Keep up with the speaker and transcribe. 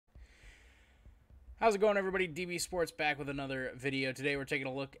How's it going, everybody? DB Sports back with another video. Today we're taking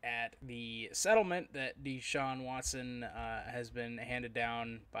a look at the settlement that Deshaun Watson has been handed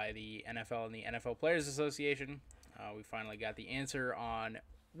down by the NFL and the NFL Players Association. We finally got the answer on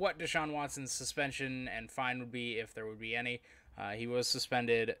what Deshaun Watson's suspension and fine would be, if there would be any. He was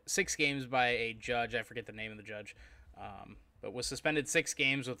suspended 6 games by a judge. I forget the name of the judge. But was suspended 6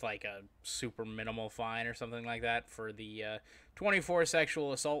 games with like a super minimal fine or something like that for the 24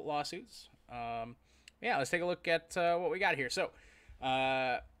 sexual assault lawsuits. Yeah, let's take a look at what we got here. So,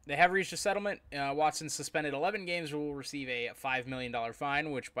 they have reached a settlement. Watson suspended 11 games, will receive a $5 million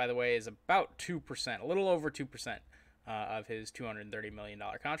fine, which, by the way, is about 2%, a little over 2% of his $230 million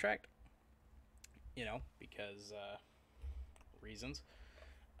contract. You know, because reasons.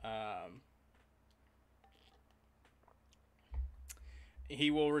 He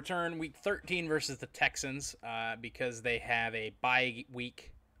will return week 13 versus the Texans because they have a bye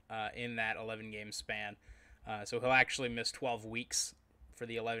week in that 11-game span. So he'll actually miss 12 weeks for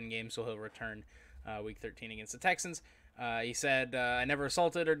the 11 games, so he'll return week 13 against the Texans. He said, I never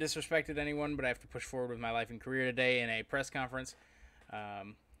assaulted or disrespected anyone, but I have to push forward with my life and career today in a press conference.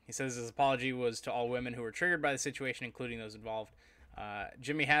 He says his apology was to all women who were triggered by the situation, including those involved.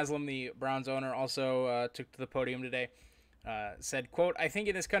 Jimmy Haslam, the Browns owner, also took to the podium today. Said, quote, I think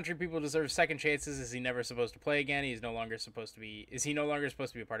in this country people deserve second chances. Is he never supposed to play again? Is he no longer supposed to be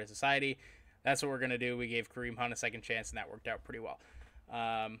a part of society? That's what we're going to do. We gave Kareem Hunt a second chance, and that worked out pretty well.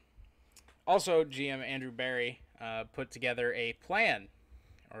 Also, GM Andrew Berry put together a plan,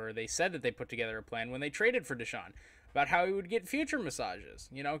 or they said that they put together a plan when they traded for Deshaun about how he would get future massages,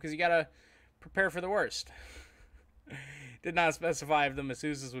 you know, because you got to prepare for the worst. Did not specify if the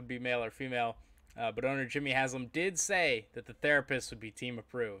masseuses would be male or female. But owner Jimmy Haslam did say that the therapist would be team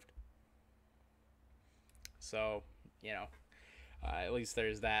approved. So, you know, at least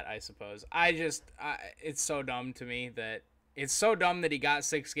there's that, I suppose. It's so dumb to me that he got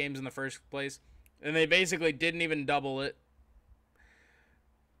 6 games in the first place. And they basically didn't even double it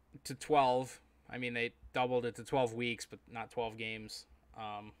to 12. I mean, they doubled it to 12 weeks, but not 12 games.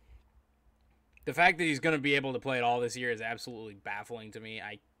 The fact that he's going to be able to play it all this year is absolutely baffling to me.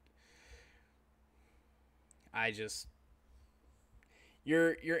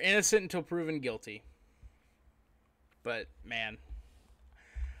 You're innocent until proven guilty. But, man,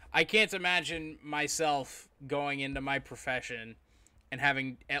 I can't imagine myself going into my profession and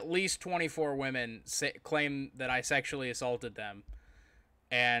having at least 24 women claim that I sexually assaulted them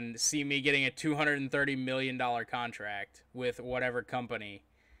and see me getting a $230 million contract with whatever company,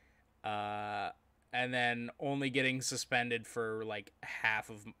 and then only getting suspended for like half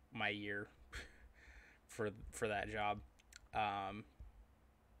of my year for that job.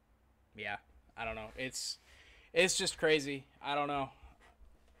 Yeah, I don't know. It's just crazy. I don't know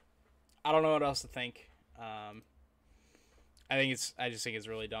what else to think. I just think it's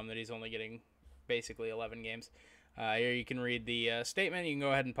really dumb that he's only getting basically 11 games. Here you can read the statement. You can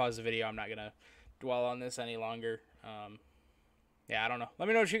go ahead and pause the video. I'm not gonna dwell on this any longer. Yeah, I don't know. Let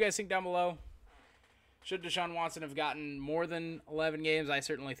me know what you guys think down below. Should Deshaun Watson have gotten more than 11 games? I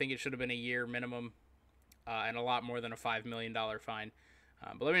certainly think it should have been a year minimum. And a lot more than a $5 million fine.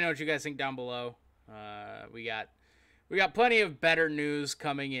 But let me know what you guys think down below. We got plenty of better news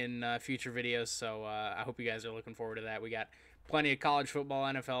coming in future videos, so I hope you guys are looking forward to that. We got plenty of college football,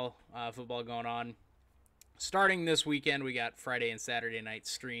 NFL football going on. Starting this weekend, we got Friday and Saturday night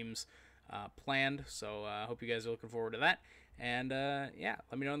streams planned, so I hope you guys are looking forward to that. And yeah,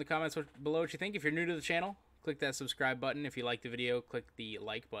 let me know in the comments below what you think. If you're new to the channel, click that subscribe button. If you like the video, click the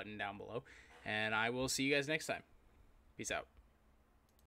like button down below. And I will see you guys next time. Peace out.